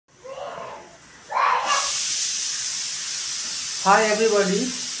Hi everybody,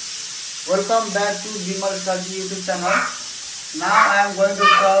 welcome back to Bimal Study YouTube channel. Now I am going to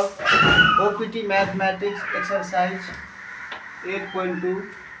solve OPT Mathematics exercise 8.2.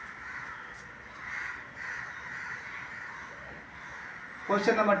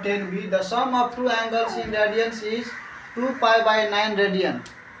 Question number 10b. The sum of two angles in radians is 2 pi by 9 radian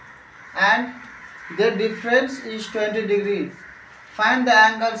and their difference is 20 degree. Find the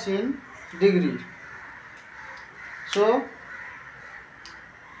angles in degree. So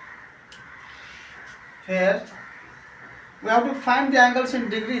here we have to find the angles in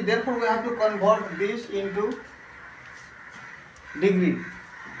degree, therefore we have to convert this into degree.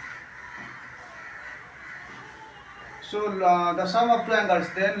 So the sum of two angles,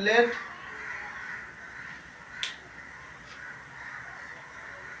 then let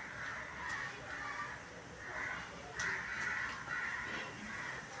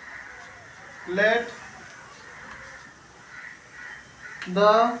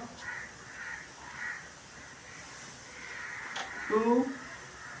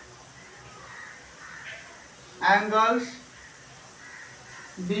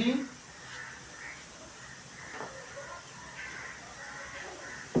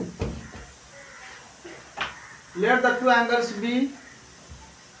the two angles be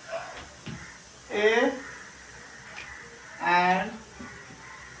A and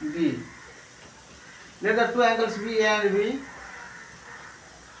B. Let the two angles be A and B.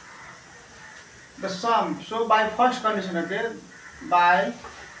 The sum. So by first condition, okay, by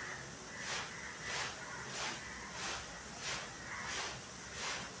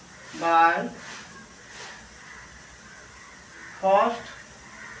first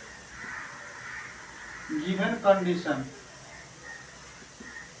given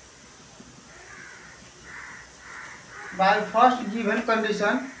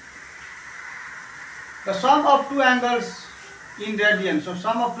condition, the sum of two angles in radian. So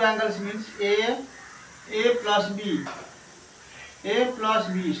sum of two angles means A plus B. A plus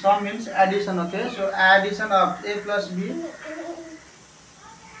B. Sum means addition. Okay. So addition of A plus B.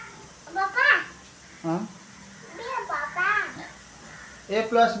 A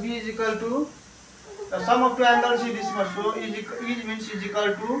plus B is equal to the sum of two angles is this much. So is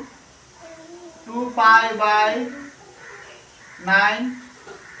equal to 2 pi by 9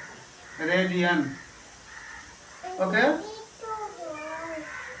 radian. Okay.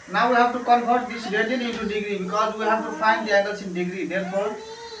 Now we have to convert this radian into degree because we have to find the angles in degree. Therefore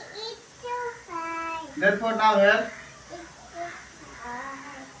now here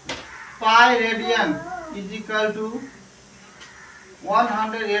pi radian is equal to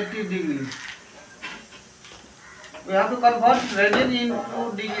 180 degree. We have to convert radian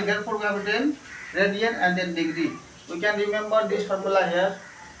into degree. Therefore we have to then radian and then degree. We can remember this formula here.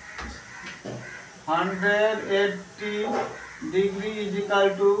 180 degree is equal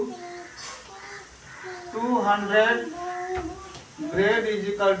to 200 grade is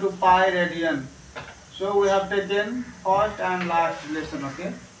equal to pi radian. So we have taken first and last relation.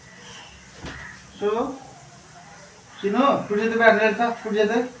 Okay. So टुटे तो बैठ रहा था टुटे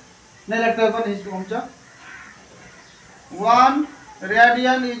तो नहीं लगता है पर इसको हम चा 1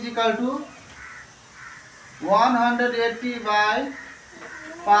 radian is equal to 180 by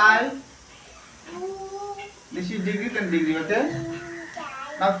pi. This is degree and degree. Okay.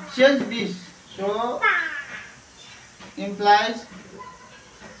 Now change this. So implies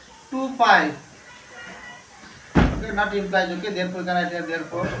 2 pi. Okay, not implies. Okay. Therefore, can I write here?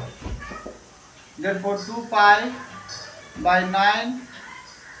 Therefore 2 pi by 9.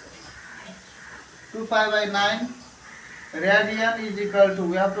 2 pi by 9 radian is equal to,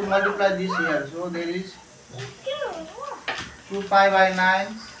 we have to multiply this here. So there is 2 pi by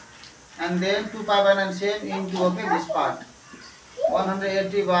 9 and then 2 pi by 9 same into, okay, this part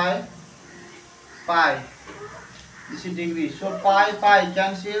 180 by pi. This is degree. So pi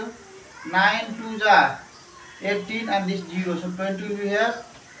cancel, 9 2s are 18 and this 0. So 20 will be here.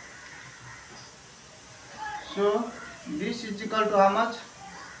 So this is equal to how much?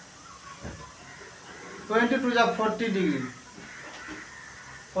 22 is 40 degree.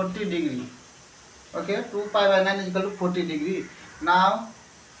 40 degree. Okay, 2 pi by 9 is equal to 40 degree. Now,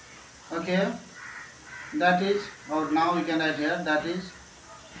 okay, that is, or now we can write here, that is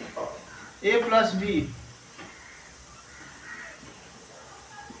A plus B.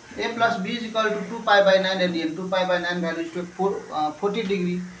 A plus B is equal to 2 pi by 9 radian. 2 pi by 9 value is to 40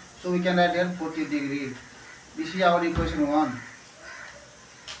 degree. So we can write here 40 degree. This is our equation 1.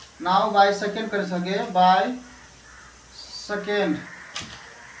 Now by second condition, okay, by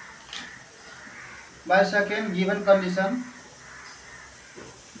second given condition,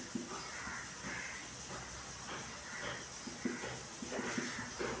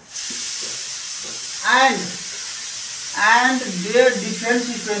 and their difference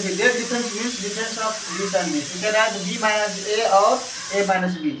is 20. Their difference means difference of this and this. We can write b minus a or a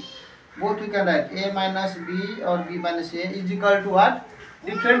minus b. Both we can write a minus b or b minus a is equal to what?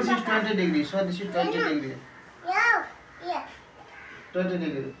 Difference is 20 degrees. So this is 20 degrees. 20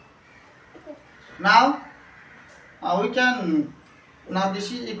 degrees. Now we can, now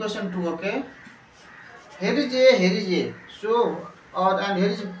this is equation 2, okay? Here is a. So and here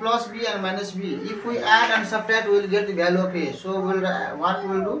is plus b and minus b. If we add and subtract, we will get the value of a. So what we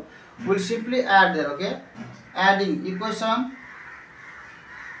will do? We will simply add there, okay? Adding equation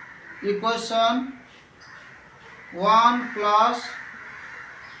 1 plus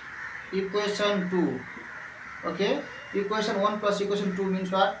equation 2, okay? Equation 1 plus equation 2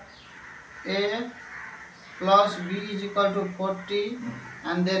 means what? A plus b is equal to 40,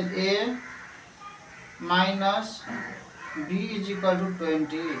 and then a minus b is equal to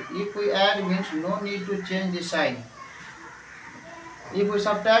 20. If we add, means no need to change the sign. If we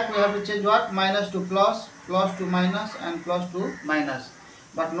subtract, we have to change what? Minus to plus, plus to minus, and plus to minus.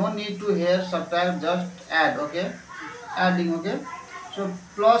 But no need to here subtract, just add, okay? Adding, okay? So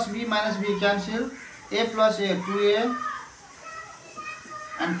plus b minus b cancel, a plus a, 2a,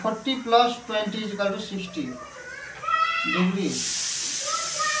 and 40 plus 20 is equal to 60 degrees.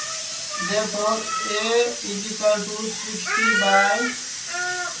 Therefore, a is equal to 60 by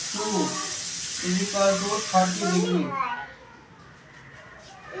 2 is equal to 30 degrees.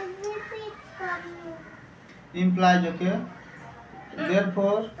 Implies, okay?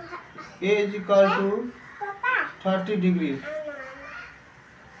 Therefore, a is equal to 30 degrees.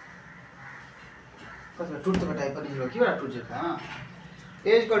 A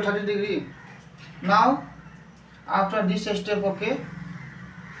is equal to 30 degrees. Now, after this step, okay,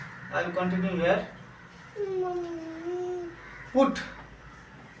 I will continue here. Put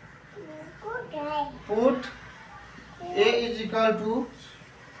a is equal to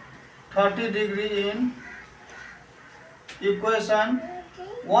 30 degree in equation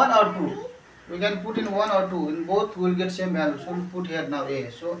 1 or 2. We can put in 1 or 2. In both we will get same value. So we put here now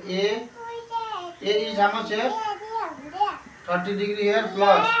a. So a is how much here? 30 degree here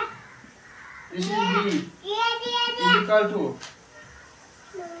plus. This is b is equal to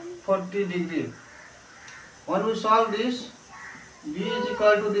 40 degree. When we solve this, b is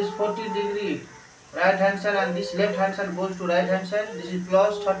equal to this 40 degree right hand side, and this left hand side goes to right hand side. This is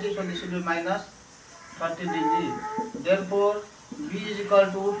plus 30, so this will be minus 30 degree. Therefore, b is equal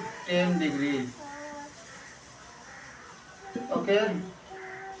to 10 degree. Okay.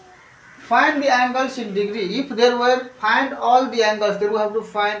 Find the angles in degree. If there were find all the angles, then we have to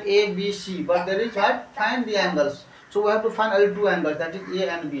find a, b, c. But there is what? Find the angles. So we have to find only two angles, that is a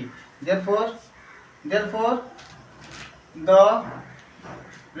and b. Therefore, the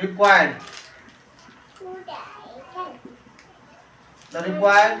required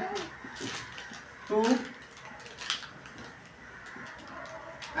two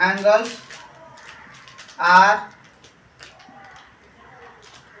angles are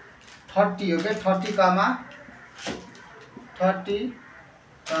 30, okay, 30 comma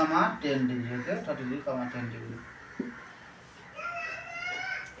 10 degree, okay, 30 degree comma 10 degree.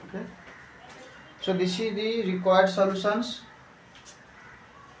 Okay. So this is the required solutions.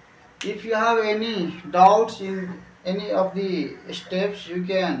 If you have any doubts in any of the steps, you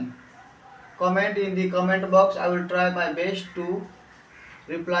can comment in the comment box. I will try my best to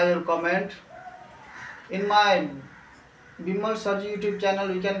reply your comment. In my Bimal Search YouTube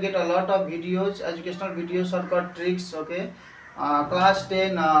channel, you can get a lot of videos, educational videos, shortcut tricks, okay, class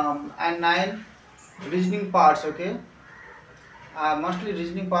 10 and 9 reasoning parts, okay. Mostly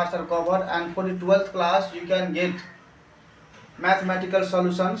reasoning parts are covered, and for the 12th class you can get mathematical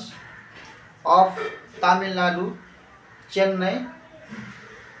solutions of Tamil Nadu, Chennai,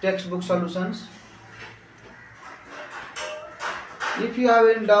 textbook solutions. If you have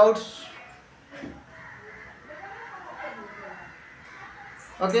any doubts,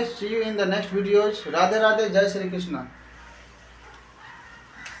 okay, see you in the next videos. Radhe Radhe, Jai Shri Krishna.